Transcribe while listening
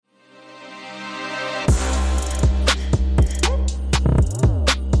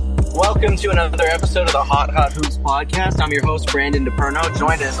welcome to another episode of the Hot Hoops podcast. I'm your host, Brandon DePerno,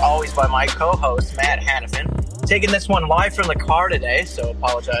 joined as always by my co-host, Matt Hannafin. Taking this one live from the car today, so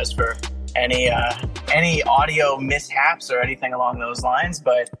apologize for any audio mishaps or anything along those lines,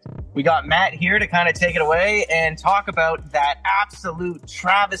 but we got Matt here to kind of take it away and talk about that absolute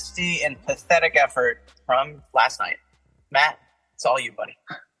travesty and pathetic effort from last night. Matt, it's all you, buddy.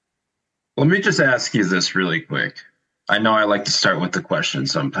 Let me just ask you this really quick. I know I like to start with the question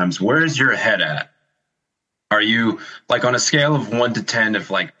sometimes. Where's your head at? Are you like on a scale of 1 to 10 of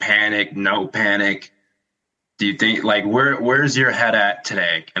like panic, no panic? Do you think like where's your head at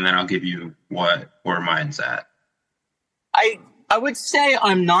today? And then I'll give you where mine's at. I would say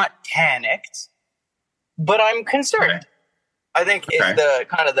I'm not panicked, but I'm concerned. Okay. I think is the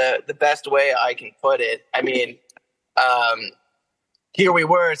kind of the best way I can put it. I mean, here we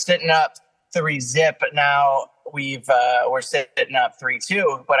were sitting up 3-0, but now we're sitting up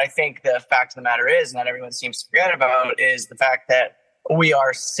 3-2. But I think the fact of the matter is, and that everyone seems to forget about, is the fact that we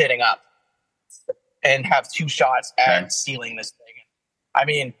are sitting up and have 2 shots at sealing this thing. I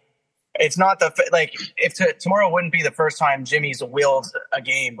mean, it's not if tomorrow wouldn't be the first time Jimmy's willed a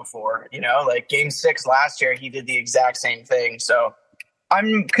game before, you know, like Game 6 last year, he did the exact same thing. So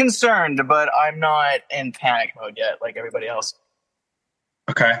I'm concerned, but I'm not in panic mode yet, like everybody else.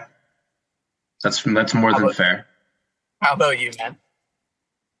 Okay. That's more than fair. How about you, man?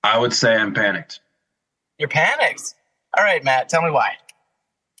 I would say I'm panicked. You're panicked? All right, Matt, tell me why.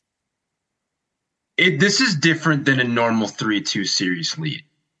 This is different than a normal 3-2 series lead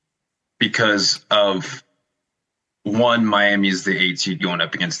because of, one, Miami's the 8 seed going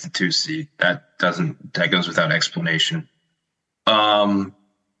up against the 2 seed. That goes without explanation. But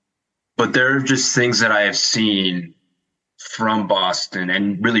there are just things that I have seen from Boston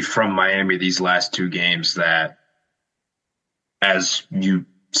and really from Miami these last 2 games that, as you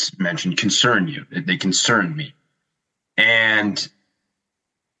mentioned, concern you. They concern me. And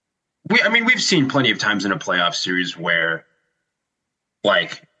we've seen plenty of times in a playoff series where,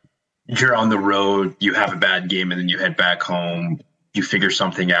 like, you're on the road, you have a bad game, and then you head back home, you figure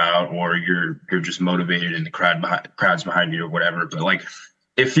something out, or you're just motivated and the crowd's behind you or whatever. But, like,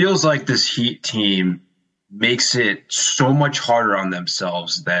 it feels like this Heat team makes it so much harder on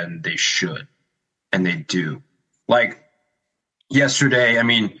themselves than they should, and they do. Like, yesterday, I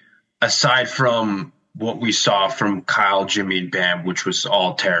mean, aside from what we saw from Kyle, Jimmy, and Bam, which was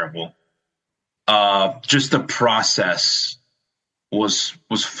all terrible, just the process was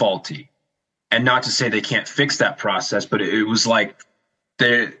faulty. And not to say they can't fix that process, but it was like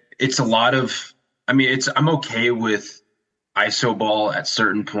it's a lot of – I mean, I'm okay with ISO ball at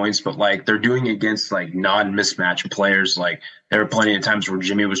certain points, but like they're doing it against like non-mismatch players. Like there were plenty of times where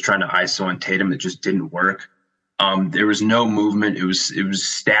Jimmy was trying to ISO on Tatum. It just didn't work. There was no movement. It was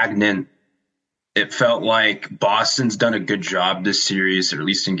stagnant. It felt like Boston's done a good job this series, or at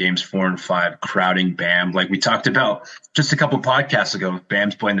least in games 4 and 5, crowding Bam. Like we talked about just a couple podcasts ago,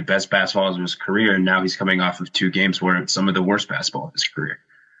 Bam's playing the best basketball of his career, and now he's coming off of 2 games where it's some of the worst basketball of his career,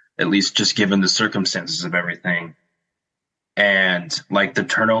 at least just given the circumstances of everything. And like the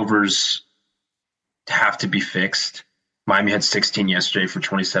turnovers have to be fixed. Miami had 16 yesterday for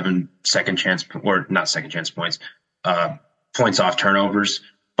 27 points off turnovers.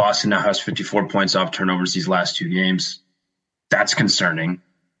 Boston now has 54 points off turnovers these last 2 games. That's concerning.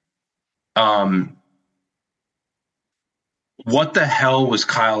 What the hell was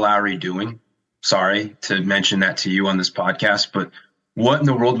Kyle Lowry doing? Sorry to mention that to you on this podcast, but what in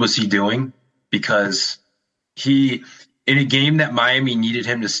the world was he doing? Because in a game that Miami needed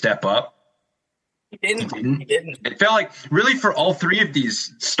him to step up, He didn't. It felt like really for all 3 of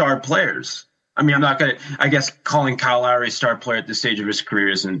these star players. I mean, I'm not going to, I guess calling Kyle Lowry a star player at this stage of his career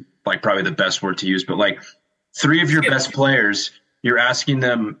isn't like probably the best word to use, but like 3 of your best players, you're asking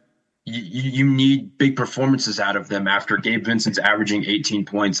them, you need big performances out of them after Gabe Vincent's averaging 18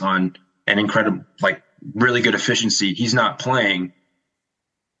 points on an incredible, like really good efficiency. He's not playing.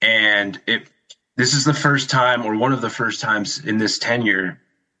 And this is the first time, or one of the first times in this tenure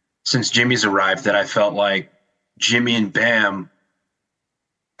since Jimmy's arrived, that I felt like Jimmy and Bam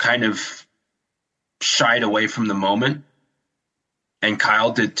kind of shied away from the moment, and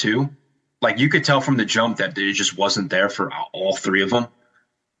Kyle did too. Like you could tell from the jump that it just wasn't there for all 3 of them.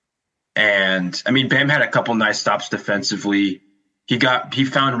 And I mean, Bam had a couple nice stops defensively. He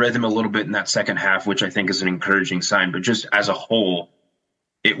found rhythm a little bit in that second half, which I think is an encouraging sign, but just as a whole,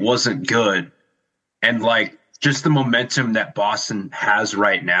 it wasn't good. And like just the momentum that Boston has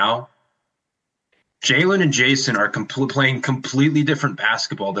right now, Jalen and Jason are playing completely different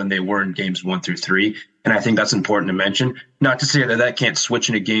basketball than they were in games 1 through 3. And I think that's important to mention. Not to say that that can't switch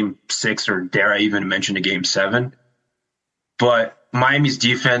into game 6 or dare I even mention a game 7. But Miami's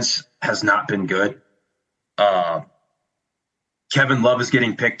defense has not been good. Kevin Love is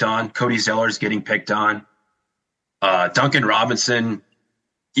getting picked on. Cody Zeller is getting picked on. Duncan Robinson,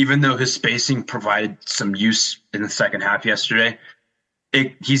 even though his spacing provided some use in the second half yesterday,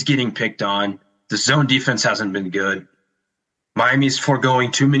 he's getting picked on. The zone defense hasn't been good. Miami's foregoing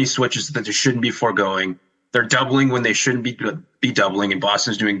too many switches that they shouldn't be foregoing. They're doubling when they shouldn't be doubling, and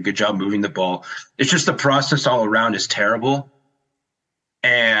Boston's doing a good job moving the ball. It's just the process all around is terrible.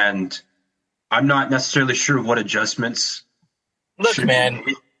 And I'm not necessarily sure what adjustments. Look, man.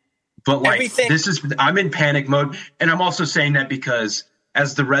 But like I'm in panic mode. And I'm also saying that because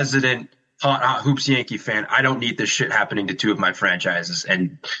as the resident hot hoops Yankee fan, I don't need this shit happening to two of my franchises.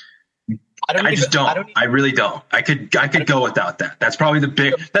 And I really don't. I could go without that. That's probably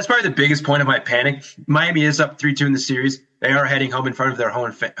the biggest point of my panic. Miami is up 3-2 in the series. They are heading home in front of their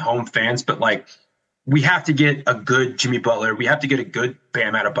home fans, but like we have to get a good Jimmy Butler. We have to get a good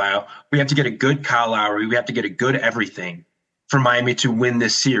Bam Adebayo. We have to get a good Kyle Lowry. We have to get a good everything for Miami to win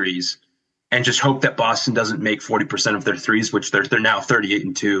this series, and just hope that Boston doesn't make 40% of their threes, which they're now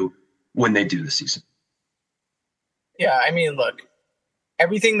 38-2 when they do the season. Yeah, I mean, look.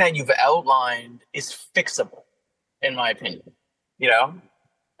 Everything that you've outlined is fixable, in my opinion. You know,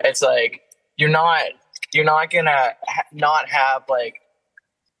 it's like you're not gonna not have like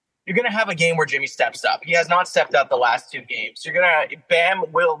you're gonna have a game where Jimmy steps up. He has not stepped up the last 2 games. Bam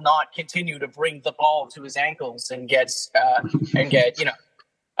will not continue to bring the ball to his ankles and get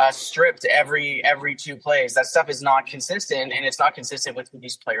stripped every 2 plays. That stuff is not consistent, and it's not consistent with who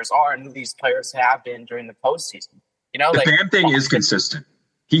these players are and who these players have been during the postseason. You know, the Bam thing is consistent.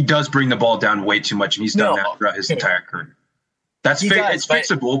 He does bring the ball down way too much, and he's done that throughout his entire career. It's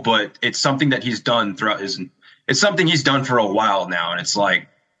fixable, but it's something that he's done throughout it's something he's done for a while now, and it's like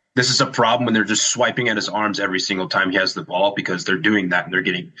this is a problem when they're just swiping at his arms every single time he has the ball because they're doing that and they're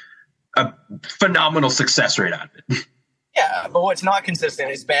getting a phenomenal success rate out of it. Yeah, but what's not consistent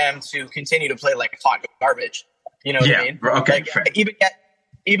is Bam to continue to play like hot garbage. You know what I mean? Okay. Like,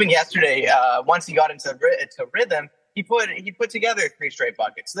 even yesterday, once he got into rhythm, he put together 3 straight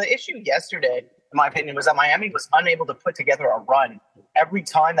buckets. The issue yesterday, in my opinion, was that Miami was unable to put together a run every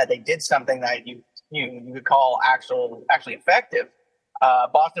time that they did something that you could call actually effective.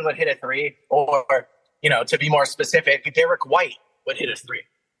 Boston would hit a 3, or to be more specific, Derek White would hit a 3.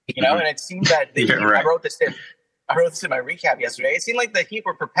 And it seemed that I wrote this in my recap yesterday. It seemed like the Heat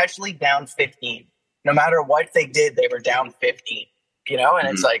were perpetually down 15. No matter what they did, they were down 15. And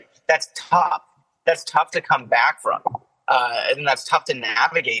it's like that's tough. That's tough to come back from, and that's tough to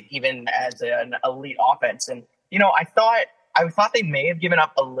navigate even as an elite offense. And I thought they may have given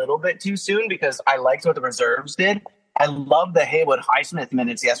up a little bit too soon because I liked what the reserves did. I loved the Haywood Highsmith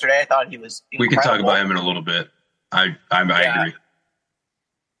minutes yesterday. I thought he was incredible. We can talk about him in a little bit. I agree.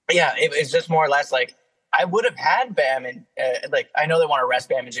 Yeah, it was just more or less like I would have had Bam and I know they want to rest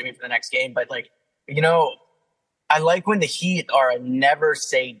Bam and Jimmy for the next game, but I like when the Heat are a never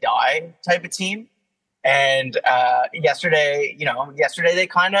say die type of team. And yesterday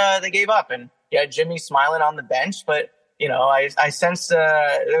they gave up, and Jimmy smiling on the bench, but I sensed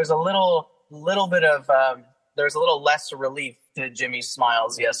there was a little less relief to Jimmy's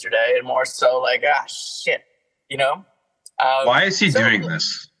smiles yesterday, and more so like shit, why is he doing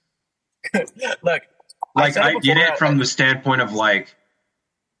this? Look, like I get it from the standpoint of like.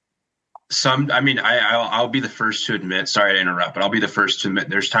 I'll be the first to admit, sorry to interrupt, but I'll be the first to admit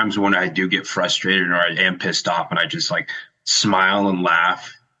there's times when I do get frustrated or I am pissed off and I just like smile and laugh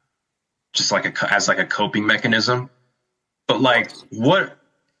just as a coping mechanism. But like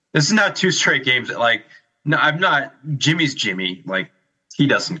this is not 2 straight games that like, no, I'm not, Jimmy's Jimmy. Like he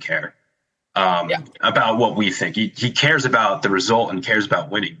doesn't care about what we think. He cares about the result and cares about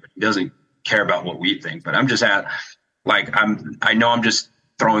winning, but he doesn't care about what we think. But I'm just I know I'm just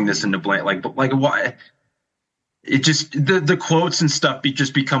throwing this into blank, but why? It just the quotes and stuff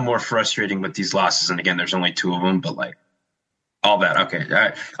just become more frustrating with these losses. And again, there's only 2 of them, but like all that.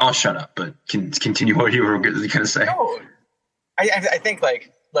 Okay, I'll shut up. But continue what you were going to say. No, I think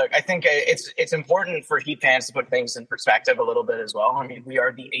look, I think it's important for Heat fans to put things in perspective a little bit as well. I mean, we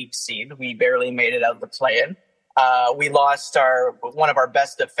are the 8th seed. We barely made it out of the play-in. We lost one of our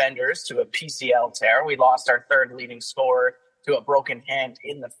best defenders to a PCL tear. We lost our 3rd leading scorer to a broken hand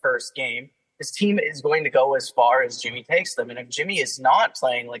in the first game. This team is going to go as far as Jimmy takes them. And if Jimmy is not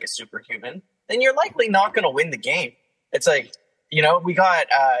playing like a superhuman, then you're likely not going to win the game. It's like, we got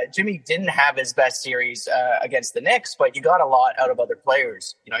Jimmy didn't have his best series against the Knicks, but you got a lot out of other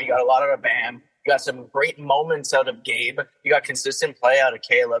players. You got a lot out of Bam. You got some great moments out of Gabe. You got consistent play out of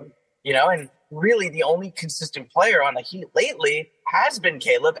Caleb. And really the only consistent player on the Heat lately has been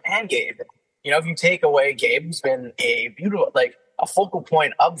Caleb and Gabe. If you take away Gabe, who's been a beautiful, a focal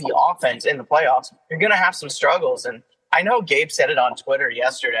point of the offense in the playoffs, you're going to have some struggles. And I know Gabe said it on Twitter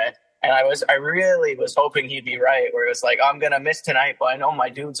yesterday, and I really was hoping he'd be right, where it was like, I'm going to miss tonight, but I know my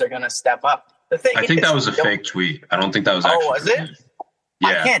dudes are going to step up. The thing I think that was a fake tweet. I don't think that was actually. Oh, was it? Yeah.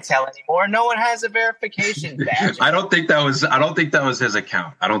 I can't tell anymore. No one has a verification badge. I don't think that was his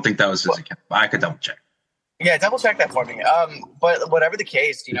account. I don't think that was his account. I could double check. Yeah, double check that for me. But whatever the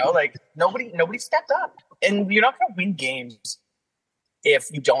case, nobody stepped up, and you're not going to win games if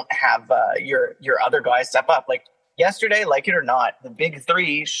you don't have your other guys step up. Like yesterday, like it or not, the big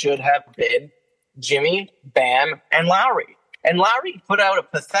three should have been Jimmy, Bam, and Lowry. And Lowry put out a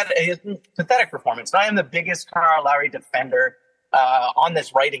pathetic performance. And I am the biggest Kyle Lowry defender on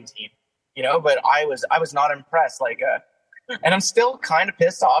this writing team, but I was not impressed. And I'm still kind of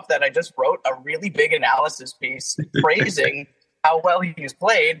pissed off that I just wrote a really big analysis piece praising how well he's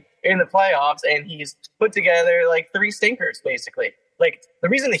played in the playoffs, and he's put together three stinkers, basically. The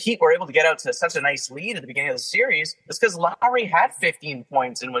reason the Heat were able to get out to such a nice lead at the beginning of the series is because Lowry had 15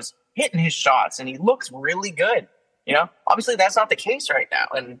 points and was hitting his shots, and he looks really good. Obviously that's not the case right now,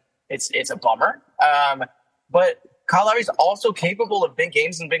 and it's a bummer. But Kyle Lowry's also capable of big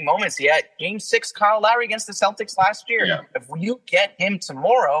games and big moments. He had Game 6 Kyle Lowry against the Celtics last year. Yeah. If you get him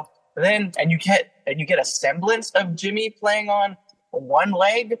tomorrow, and you get a semblance of Jimmy playing on one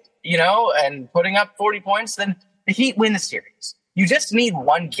leg, and putting up 40 points, then the Heat win the series. You just need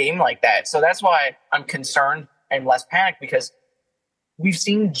one game like that. So that's why I'm concerned and less panicked, because we've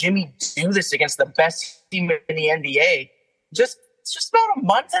seen Jimmy do this against the best team in the NBA just about a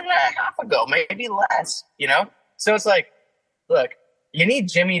month and a half ago, maybe less, So it's look, you need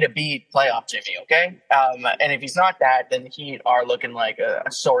Jimmy to beat playoff Jimmy, okay? And if he's not that, then the Heat are looking like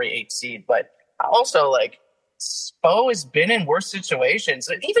a sorry 8th seed. But also, Spo has been in worse situations.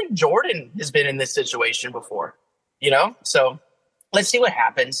 Even Jordan has been in this situation before, So let's see what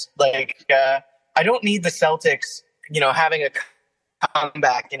happens. I don't need the Celtics, having a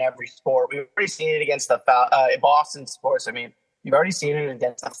comeback in every sport. We've already seen it against the Boston sports. I mean, you've already seen it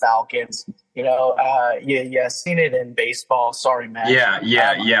against the Falcons. You seen it in baseball. Sorry, man.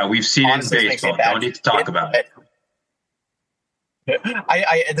 Yeah. We've seen it in baseball. Don't need to talk about it.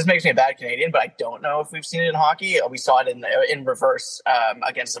 This makes me a bad Canadian, but I don't know if we've seen it in hockey. We saw it in reverse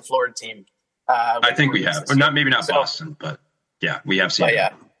against the Florida team. I think we have, or maybe not Boston, but yeah, we have seen it.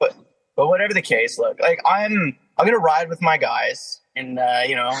 Yeah, but whatever the case, look, I'm gonna ride with my guys in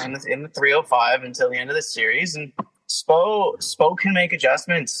the 305 until the end of the series, and Spo can make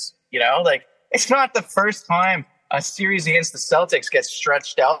adjustments. It's not the first time a series against the Celtics gets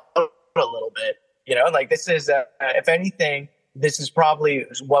stretched out a little bit. This is if anything, this is probably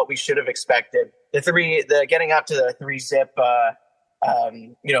what we should have expected. The getting up to the 3-zip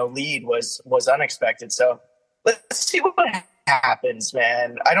lead was unexpected. So let's see what happens,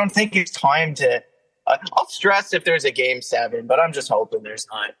 man. I don't think it's time to. I'll stress if there's a Game 7, but I'm just hoping there's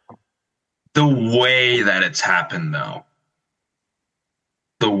not. The way that it's happened, though.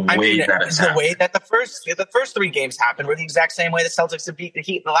 The way that the first three games happened were the exact same way the Celtics have beat the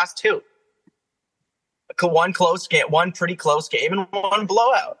Heat in the last two. One close game, one pretty close game, and one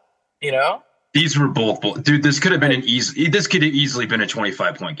blowout. These were both. Dude, this could have been This could have easily been a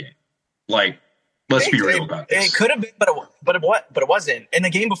 25-point game. Let's be real about this. It could have been, but it wasn't. In the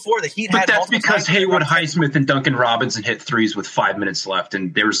game before, the Heat had. But that's because Haywood Highsmith and Duncan Robinson hit threes with 5 minutes left,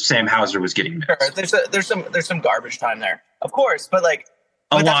 and Sam Hauser was getting mixed. Sure, there's some garbage time there, of course, but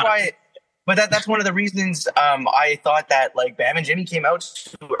that's why. But that's one of the reasons I thought that Bam and Jimmy came out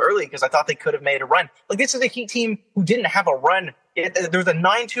too early, because I thought they could have made a run. This is a Heat team who didn't have a run. There was a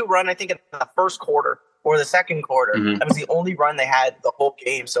 9-2 run, I think, in the first quarter or the second quarter. Mm-hmm. That was the only run they had the whole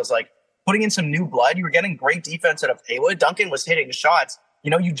game. So it's putting in some new blood. You were getting great defense out of Haywood. Duncan was hitting shots.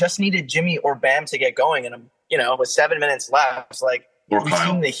 You just needed Jimmy or Bam to get going. And, with 7 minutes left, we've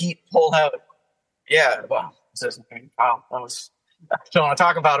seen the Heat pull out. Yeah, well, wow, that was. I don't want to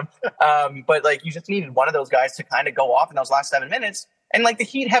talk about him. But you just needed one of those guys to kind of go off in those last 7 minutes. And the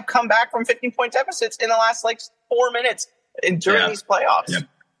Heat have come back from 15-point deficits in the last 4 minutes during these playoffs. Yep.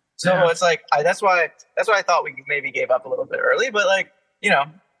 So it's that's why I thought we maybe gave up a little bit early. But I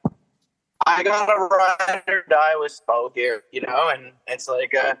got to ride or die with Spo here, and it's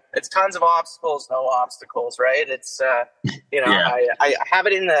it's tons of obstacles, no obstacles, right? It's I have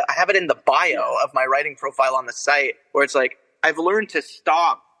it in the bio of my writing profile on the site where it's I've learned to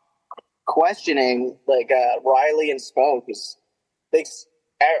stop questioning Riley and Spo, because they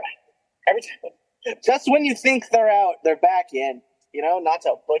every time, just when you think they're out, they're back in. Not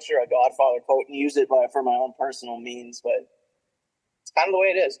to butcher a Godfather quote and use it for my own personal means, but it's kind of the way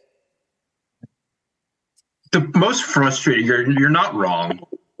it is. The most frustrating, you're not wrong.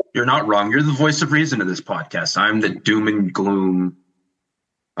 You're not wrong. You're the voice of reason in this podcast. I'm the doom and gloom.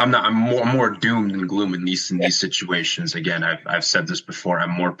 I'm more doom than gloom in these situations. Again, I've said this before.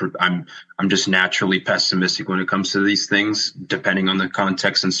 I'm just naturally pessimistic when it comes to these things, depending on the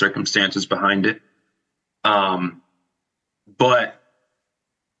context and circumstances behind it. But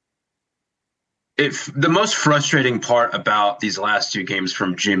if the most frustrating part about these last two games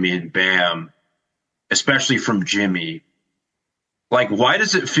from Jimmy and Bam, especially from Jimmy, why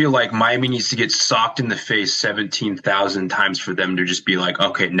does it feel like Miami needs to get socked in the face 17,000 times for them to just be like,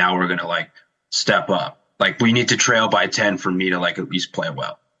 okay, now we're going to step up. We need to trail by 10 for me to at least play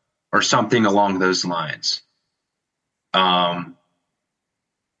well, or something along those lines.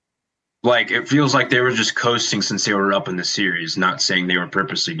 It feels like they were just coasting since they were up in the series, not saying they were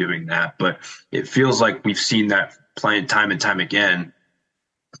purposely doing that, but it feels like we've seen that playing time and time again.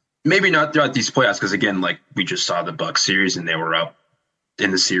 Maybe not throughout these playoffs, because again, we just saw the Bucks series and they were up in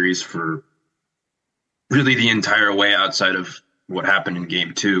the series for really the entire way outside of what happened in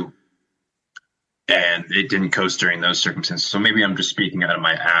game 2. And it didn't coast during those circumstances. So maybe I'm just speaking out of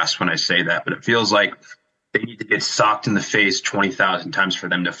my ass when I say that, but it feels like they need to get socked in the face 20,000 times for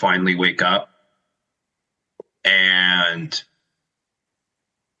them to finally wake up. And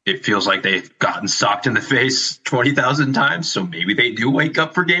it feels like they've gotten socked in the face 20,000 times. So maybe they do wake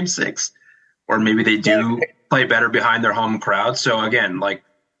up for game 6, or maybe they do play better behind their home crowd. So again, I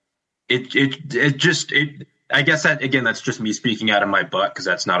guess that, again, that's just me speaking out of my butt, because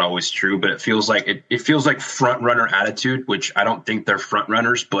that's not always true, but it feels like front runner attitude, which I don't think they're front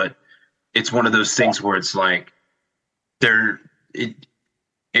runners, but it's one of those things where it's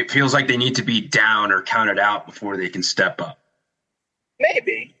it feels like they need to be down or counted out before they can step up.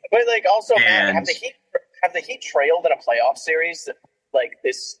 Maybe, but also, have the Heat trailed in a playoff series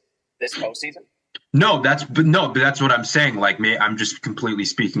this postseason? No, that's what I'm saying. I'm just completely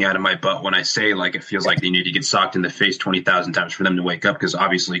speaking out of my butt when I say it feels like they need to get socked in the face 20,000 times for them to wake up, because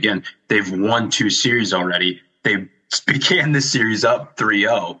obviously, again, they've won 2 series already. They began this series up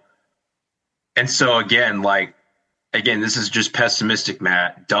 3-0, and so again, this is just pessimistic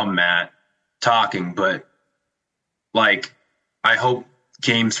dumb Matt talking, but I hope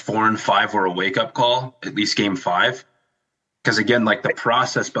games 4 and 5 were a wake-up call, at least game 5. Because, again, the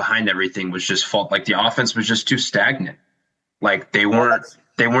process behind everything was just fault. The offense was just too stagnant. They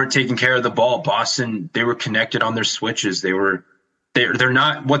weren't taking care of the ball. Boston, they were connected on their switches. They're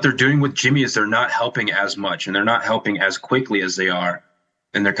not, what they're doing with Jimmy is they're not helping as much, and they're not helping as quickly as they are.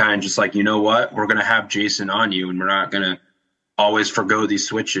 And they're kind of just you know what? We're going to have Jason on you, and we're not going to always forgo these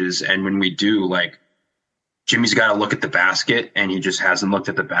switches. And when we do, Jimmy's got to look at the basket, and he just hasn't looked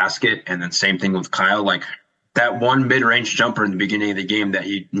at the basket. And then same thing with Kyle. That one mid-range jumper in the beginning of the game that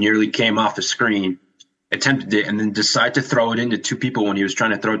he nearly came off the screen, attempted it, and then decided to throw it into 2 people when he was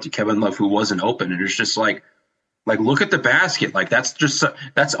trying to throw it to Kevin Love, who wasn't open. And it's just look at the basket.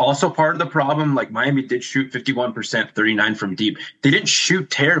 That's also part of the problem. Miami did shoot 51%, 39 from deep. They didn't shoot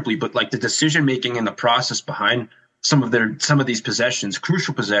terribly, but the decision-making and the process behind some of these possessions,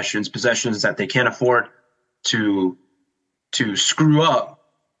 crucial possessions that they can't afford to screw up,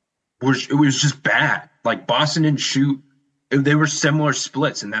 it was just bad. Boston didn't shoot. They were similar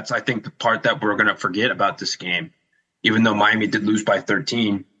splits, and that's, I think, the part that we're going to forget about this game. Even though Miami did lose by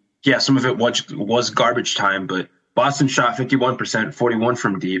 13, yeah, some of it was garbage time, but Boston shot 51%, 41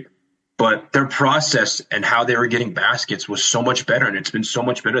 from deep. But their process and how they were getting baskets was so much better, and it's been so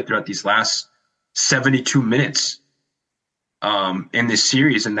much better throughout these last 72 minutes in this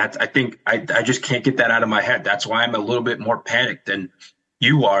series. And that's, I think, I just can't get that out of my head. That's why I'm a little bit more panicked than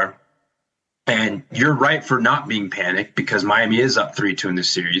you are. And you're right for not being panicked, because Miami is up 3-2 in this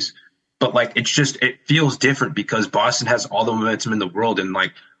series. But it feels different because Boston has all the momentum in the world. And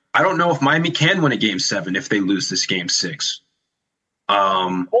I don't know if Miami can win a game 7 if they lose this game 6.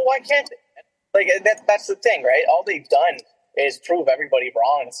 Well, why can't they? That's the thing, right? All they've done is prove everybody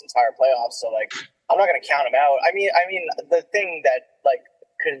wrong in this entire playoffs. So I'm not going to count them out. I mean, the thing that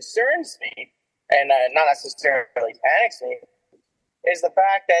concerns me and not necessarily panics me is the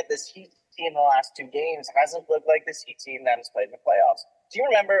fact that this Heat team in the last 2 games hasn't looked like this Heat team that has played in the playoffs. Do you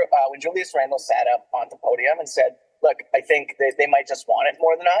remember when Julius Randle sat up on the podium and said, look, I think they might just want it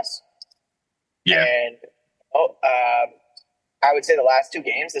more than us? Yeah. And I would say the last 2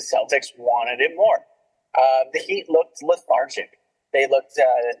 games, the Celtics wanted it more. The Heat looked lethargic. They looked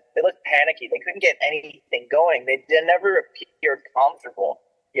panicky. They couldn't get anything going. They never appeared comfortable,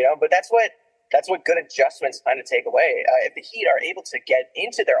 But that's what good adjustments kind of take away. If the Heat are able to get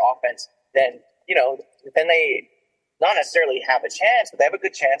into their offense, then then they not necessarily have a chance, but they have a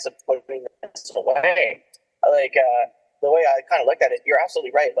good chance of putting this away. Like the way I kind of looked at it, you're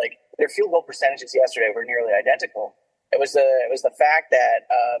absolutely right. Like their field goal percentages yesterday were nearly identical. It was the fact that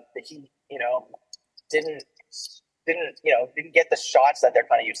the Heat, didn't get the shots that they're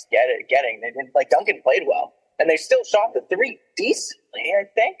kind of used to getting. They didn't, like Duncan played well, and they still shot the three decently. I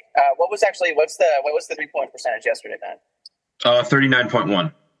think. What's the 3-point percentage yesterday, man?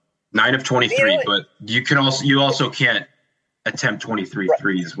 39.1, 9 of 23. But you also can't attempt 23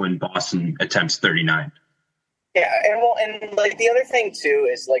 threes when Boston attempts 39. Yeah, and like the other thing too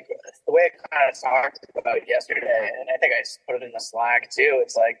is like the way I kind of talked about it yesterday, and I think I put it in the Slack too.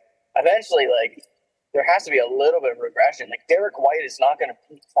 It's like eventually, like there has to be a little bit of regression. Like Derek White is not going to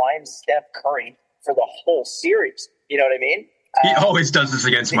prime Steph Curry for the whole series. You know what I mean? He always does this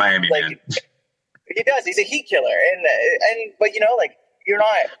against Miami, man. He does. He's a Heat killer, but like you're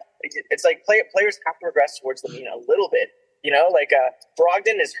not. It's like players have to regress towards the mean a little bit.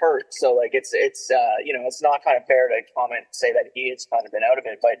 Brogdon is hurt, so like it's not kind of fair to say that he has kind of been out of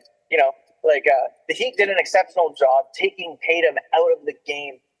it. But the Heat did an exceptional job taking Tatum out of the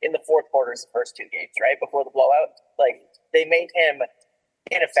game in the fourth quarters, the first two games, right before the blowout. Like they made him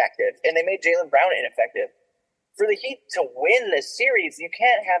ineffective, and they made Jaylen Brown ineffective. For the Heat to win this series, you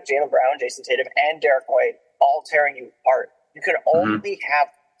can't have Jaylen Brown, Jason Tatum, and Derek White all tearing you apart. You can only have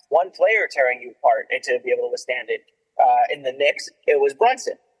one player tearing you apart and to be able to withstand it. In the Knicks, it was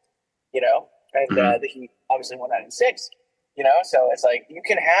Brunson, and the Heat obviously won that in 6, so it's like you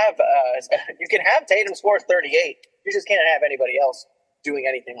can have Tatum score 38. You just can't have anybody else doing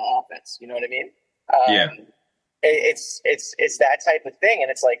anything on offense. You know what I mean? It's that type of thing,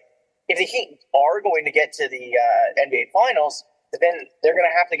 and it's like if the Heat are going to get to the NBA Finals, then they're going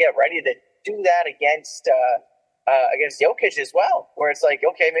to have to get ready to do that against Jokic as well. Where it's like,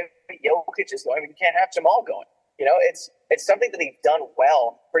 okay, maybe Jokic is going, but you can't have Jamal going. It's something that they've done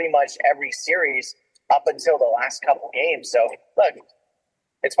well pretty much every series up until the last couple games. So look,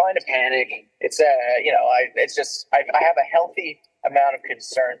 it's fine to panic. It's I have a healthy amount of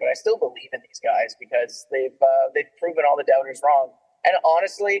concern, but I still believe in these guys because they've proven all the doubters wrong. And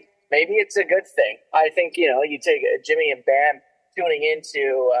honestly, maybe it's a good thing. I think you take Jimmy and Bam tuning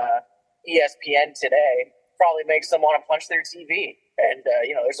into ESPN today probably makes them want to punch their TV. And,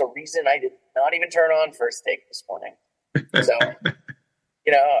 there's a reason I did not even turn on First Take this morning. So,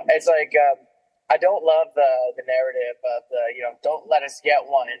 it's like I don't love the narrative of the, don't let us get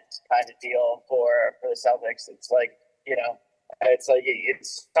one kind of deal for the Celtics. It's like, it's like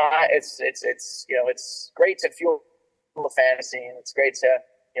it's not, it's great to fuel the fantasy, and it's great to,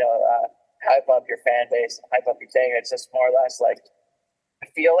 hype up your fan base and hype up your thing. It's just more or less like I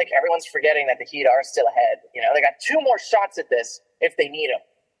feel like everyone's forgetting that the Heat are still ahead. They got 2 more shots at this if they need them.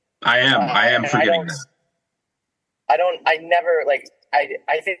 I am forgetting that.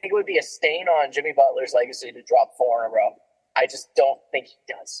 I think it would be a stain on Jimmy Butler's legacy to drop 4 in a row. I just don't think he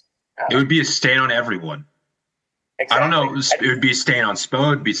does. It would be a stain on everyone. Exactly. I don't know. It would be a stain on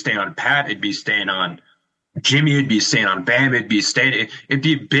Spo. It'd be a stain on Pat. It'd be a stain on Jimmy. It'd be a stain on Bam. It'd be a stain. It'd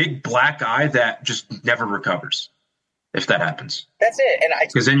be a big black eye that just never recovers if that happens. That's it. And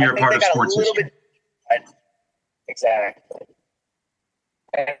because then you're a part of sports history. Exactly.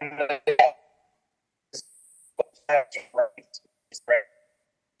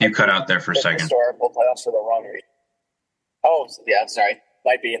 You cut out there for a second. Historical playoffs for the wrong reason. Oh, yeah, I'm sorry.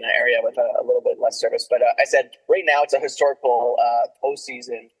 Might be in an area with a little bit less service. But I said right now it's a historical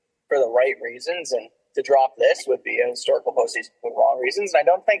postseason for the right reasons. And to drop this would be a historical postseason for the wrong reasons. And I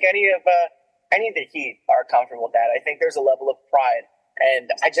don't think any of the Heat are comfortable with that. I think there's a level of pride.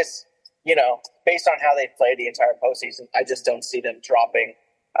 And I just, based on how they've played the entire postseason, I just don't see them dropping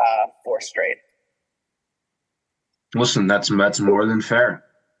 4 straight. Listen, that's more than fair.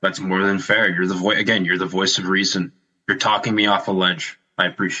 That's more than fair. You're the voice again. You're the voice of reason. You're talking me off a ledge. I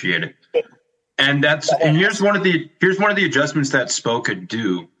appreciate it. And here's one of the adjustments that Spo could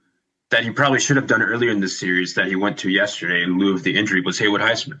do that he probably should have done earlier in the series that he went to yesterday in lieu of the injury was Haywood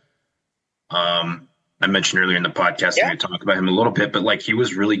Highsmith. I mentioned earlier in the podcast, we talked about him a little bit, but he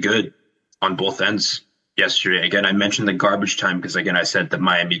was really good on both ends yesterday. Again, I mentioned the garbage time because, again, I said that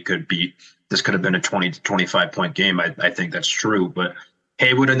Miami this could have been a 20 to 25 point game. I think that's true. But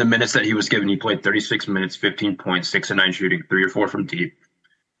Haywood, in the minutes that he was given, he played 36 minutes, 15 points, 6 of 9 shooting, 3 or 4 from deep,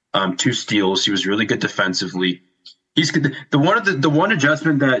 2 steals. He was really good defensively. He's good. The one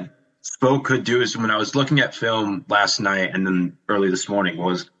adjustment that Spo could do is when I was looking at film last night and then early this morning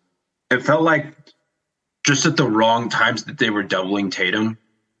was it felt like just at the wrong times that they were doubling Tatum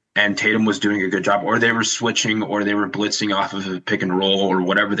and Tatum was doing a good job, or they were switching, or they were blitzing off of a pick and roll, or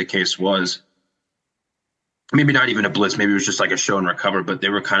whatever the case was. Maybe not even a blitz, maybe it was just like a show and recover, but they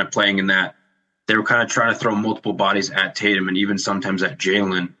were kind of playing in that. They were kind of trying to throw multiple bodies at Tatum and even sometimes at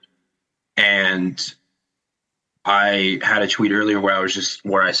Jalen. And I had a tweet earlier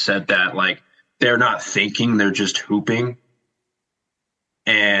where I said that like they're not thinking, they're just hooping.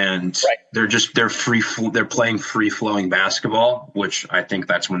 And they're playing free flowing basketball, which I think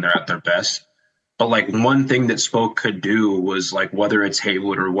that's when they're at their best. But like one thing that Spoke could do was like whether it's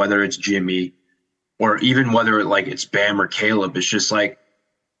Haywood or whether it's Jimmy or even whether like it's Bam or Caleb, it's just like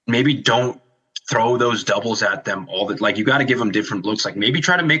maybe don't throw those doubles at them like you got to give them different looks. Like maybe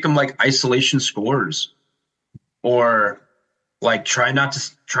try to make them like isolation scores or like try not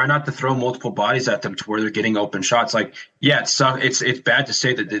to throw multiple bodies at them to where they're getting open shots. Like, yeah, it's bad to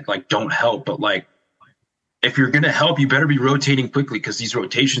say that they like don't help, but like if you're gonna help, you better be rotating quickly because these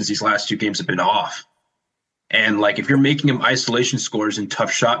rotations these last two games have been off. And like if you're making them isolation scorers and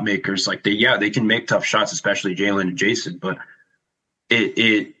tough shot makers, like they can make tough shots, especially Jalen and Jason. But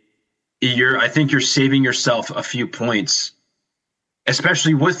I think you're saving yourself a few points,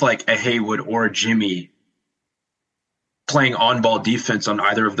 especially with like a Haywood or a Jimmy playing on-ball defense on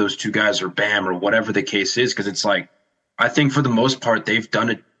either of those two guys or Bam or whatever the case is, because it's like I think for the most part they've done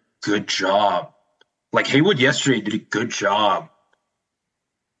a good job. Like Haywood yesterday did a good job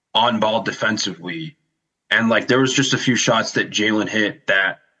on-ball defensively, and like there was just a few shots that Jalen hit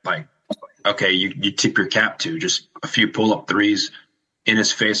that like okay, you tip your cap to, just a few pull-up threes in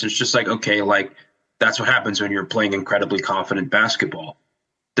his face. It's just like okay, like that's what happens when you're playing incredibly confident basketball.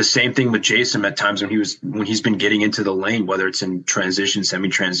 The same thing with Jason at times when he's been getting into the lane, whether it's in transition,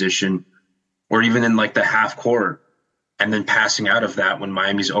 semi-transition, or even in like the half court, and then passing out of that when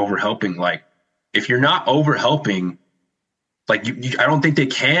Miami's overhelping. Like if you're not overhelping, like I don't think they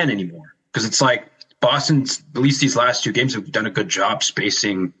can anymore, because it's like Boston's at least these last two games have done a good job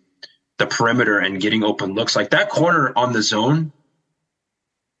spacing the perimeter and getting open looks. Like that corner on the zone,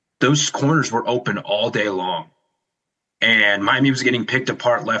 those corners were open all day long. And Miami was getting picked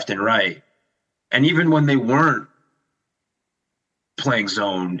apart left and right. And even when they weren't playing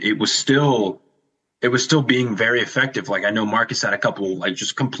zone, it was still being very effective. Like I know Marcus had a couple like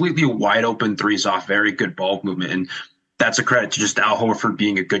just completely wide open threes off very good ball movement. And that's a credit to just Al Horford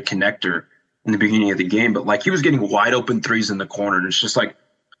being a good connector in the beginning of the game. But like he was getting wide open threes in the corner. And it's just like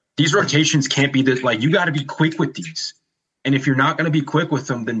these rotations can't be this, like you got to be quick with these. And if you're not going to be quick with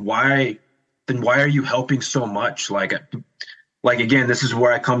them, then why are you helping so much? Like again, this is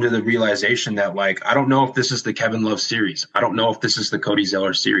where I come to the realization that like I don't know if this is the Kevin Love series. I don't know if this is the Cody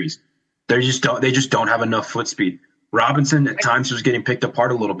Zeller series. They just don't have enough foot speed. Robinson at times was getting picked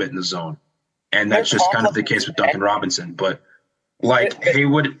apart a little bit in the zone, and that's just kind of the case with Duncan Robinson. But like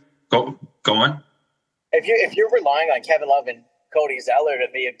Haywood, go on. If you're relying on Kevin Love and Cody Zeller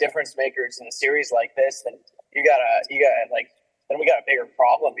to be difference makers in a series like this, then you gotta like then we got a bigger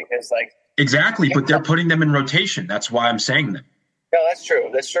problem because like. Exactly, but they're putting them in rotation. That's why I'm saying that. No, that's true.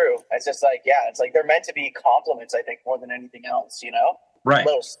 That's true. It's just like, yeah, it's like they're meant to be compliments, I think, more than anything else, you know? Right.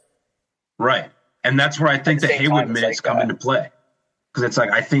 Right. And that's where I think the Haywood minutes come into play. Because it's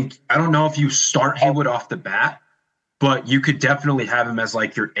like, I don't know if you start Haywood off the bat, but you could definitely have him as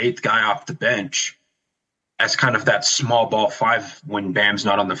like your eighth guy off the bench as kind of that small ball five when Bam's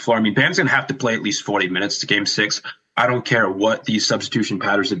not on the floor. I mean, Bam's going to have to play at least 40 minutes to game 6. I don't care what these substitution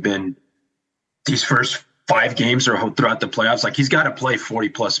patterns have been these first 5 games or throughout the playoffs. Like he's got to play 40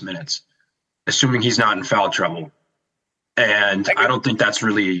 plus minutes, assuming he's not in foul trouble. And I don't think that's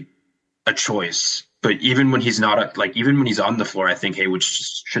really a choice. But even when he's not, even when he's on the floor, I think Haywood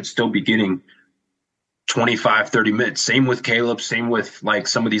should still be getting 25, 30 minutes. Same with Caleb, same with like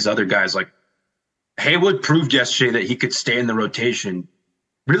some of these other guys. Like Haywood proved yesterday that he could stay in the rotation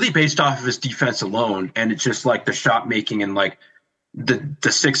really based off of his defense alone. And it's just like the shot making and like the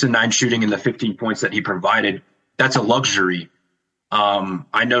 6 and 9 shooting and the 15 points that he provided. That's a luxury.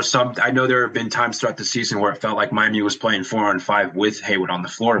 I know there have been times throughout the season where it felt like Miami was playing 4-on-5 with Haywood on the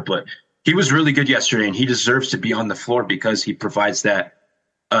floor, but he was really good yesterday and he deserves to be on the floor because he provides that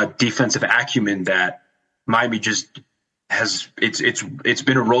defensive acumen that Miami just has. It's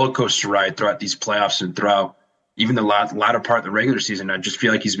been a roller coaster ride throughout these playoffs and throughout even the latter part of the regular season. I just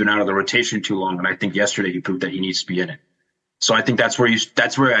feel like he's been out of the rotation too long. And I think yesterday he proved that he needs to be in it. So I think that's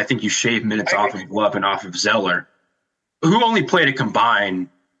where I think you shave minutes off of Love and off of Zeller, who only played a combined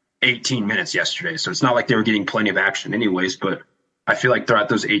 18 minutes yesterday. So it's not like they were getting plenty of action anyways, but I feel like throughout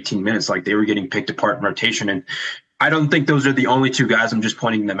those 18 minutes, like they were getting picked apart in rotation. And I don't think those are the only two guys. I'm just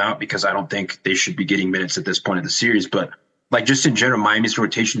pointing them out because I don't think they should be getting minutes at this point of the series. But like just in general, Miami's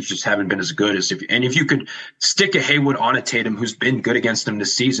rotations just haven't been as good as if you could stick a Haywood on a Tatum who's been good against them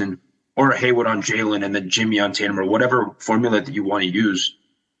this season, or a Haywood on Jalen and then Jimmy on Tatum, or whatever formula that you want to use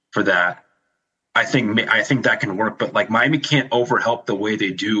for that, I think that can work. But like Miami can't overhelp the way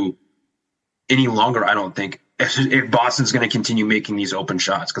they do any longer, I don't think, if Boston's going to continue making these open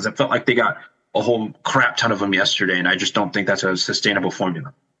shots, because it felt like they got a whole crap ton of them yesterday, and I just don't think that's a sustainable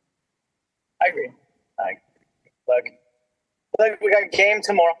formula. I agree. Look, we got a game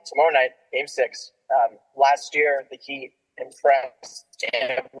tomorrow night, Game 6. Last year, the Heat impressed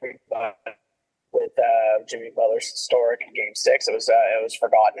everybody with Jimmy Butler's historic Game 6. It was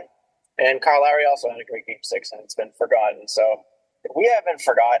forgotten, and Kyle Lowry also had a great Game 6, and it's been forgotten. So we haven't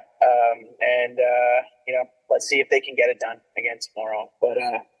forgot, and let's see if they can get it done again tomorrow. But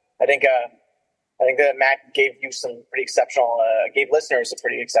I think that Matt gave you some pretty exceptional, gave listeners a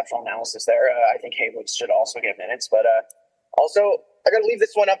pretty exceptional analysis there. I think Haywood should also get minutes, but also I got to leave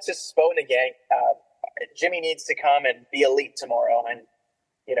this one up to Spo and the gang. Jimmy needs to come and be elite tomorrow, and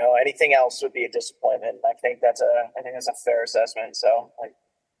anything else would be a disappointment. I think that's a fair assessment. So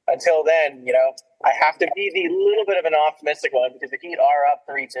until then, I have to be the little bit of an optimistic one because the Heat are up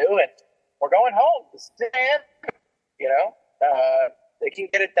 3-2 and we're going home. They can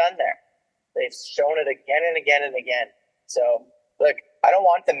get it done there. They've shown it again and again and again. So look, I don't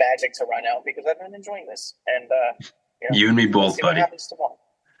want the magic to run out because I've been enjoying this. And you and me both, buddy. What happens tomorrow.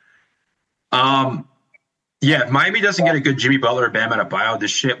 Yeah, if Miami doesn't get a good Jimmy Butler or Bam Adebayo, this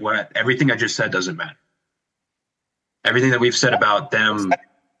shit, everything I just said doesn't matter. Everything that we've said about them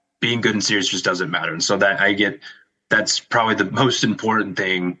being good in series just doesn't matter. And so that's probably the most important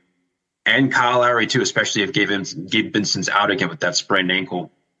thing. And Kyle Lowry too, especially if Gabe Vincent's out again with that sprained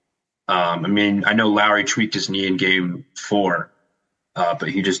ankle. I know Lowry tweaked his knee in Game 4, but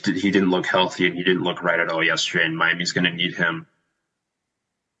he didn't look healthy and he didn't look right at all yesterday. And Miami's going to need him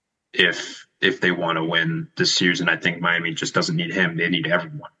if they want to win this series. And I think Miami just doesn't need him. They need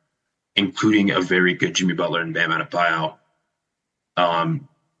everyone, including a very good Jimmy Butler and Bam Adebayo.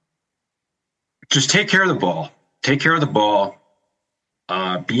 Just take care of the ball. Take care of the ball.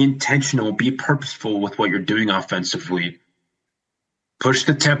 Be intentional. Be purposeful with what you're doing offensively. Push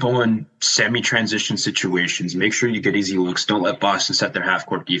the tempo in semi-transition situations. Make sure you get easy looks. Don't let Boston set their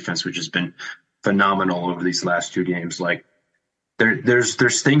half-court defense, which has been phenomenal over these last 2 games. Like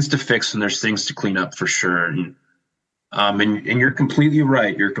there's things to fix and there's things to clean up for sure. And you're completely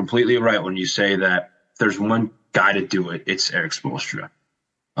right. You're completely right when you say that there's one guy to do it. It's Eric Spoelstra.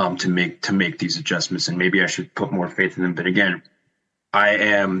 To make these adjustments, and maybe I should put more faith in them. But again, I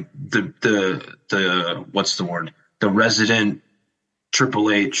am the what's the word? The resident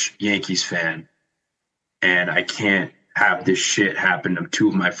Triple H Yankees fan, and I can't have this shit happen to 2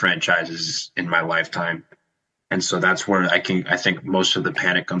 of my franchises in my lifetime. And so that's where I think most of the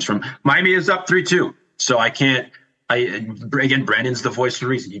panic comes from. Miami is up 3-2, so I can't. Again, Brandon's the voice of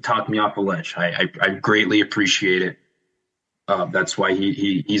reason. He talked me off a ledge. I greatly appreciate it. That's why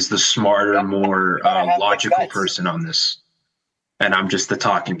he's the smarter, more logical person on this. And I'm just the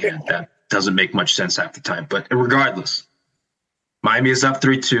talking head. That doesn't make much sense half the time. But regardless, Miami is up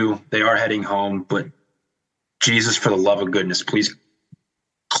 3-2. They are heading home. But Jesus, for the love of goodness, please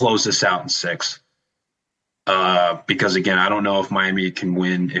close this out in 6. Because, again, I don't know if Miami can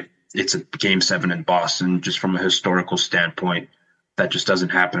win if it's a Game 7 in Boston, just from a historical standpoint. That just doesn't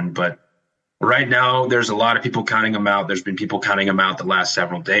happen. But right now, there's a lot of people counting them out. There's been people counting them out the last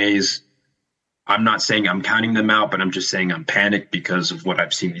several days. I'm not saying I'm counting them out, but I'm just saying I'm panicked because of what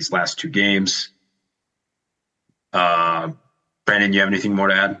I've seen these last 2 games. Brandon, you have anything more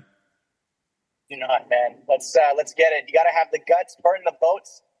to add? Do not, man. Let's get it. You got to have the guts, burn the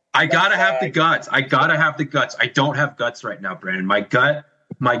boats. I gotta have the guts. I don't have guts right now, Brandon. My gut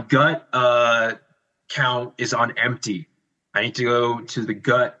count is on empty. I need to go to the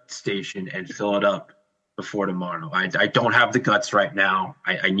gut station and fill it up before tomorrow. I don't have the guts right now.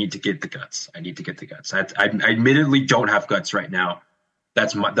 I need to get the guts. I admittedly don't have guts right now.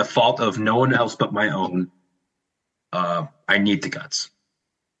 That's the fault of no one else but my own. I need the guts.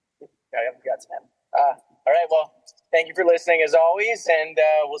 I have the guts, man. All right, well, thank you for listening as always, and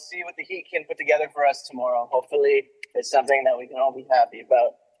we'll see what the Heat can put together for us tomorrow. Hopefully it's something that we can all be happy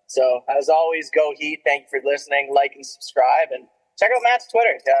about. So, as always, go Heat. Thank you for listening. Like and subscribe. And check out Matt's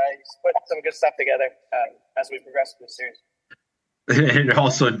Twitter. He's put some good stuff together as we progress through the series. And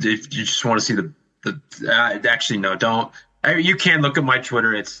also, if you just want to see actually, no, don't. You can look at my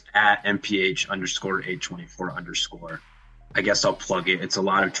Twitter. It's at @MPH_824_. I guess I'll plug it. It's a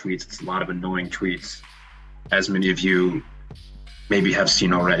lot of tweets. It's a lot of annoying tweets, as many of you maybe have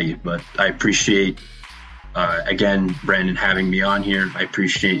seen already. But I appreciate, again, Brandon, having me on here. I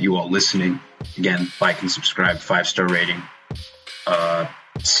appreciate you all listening. Again, like and subscribe, 5-star rating.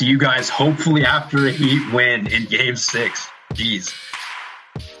 See you guys hopefully after a Heat win in Game 6. Jeez.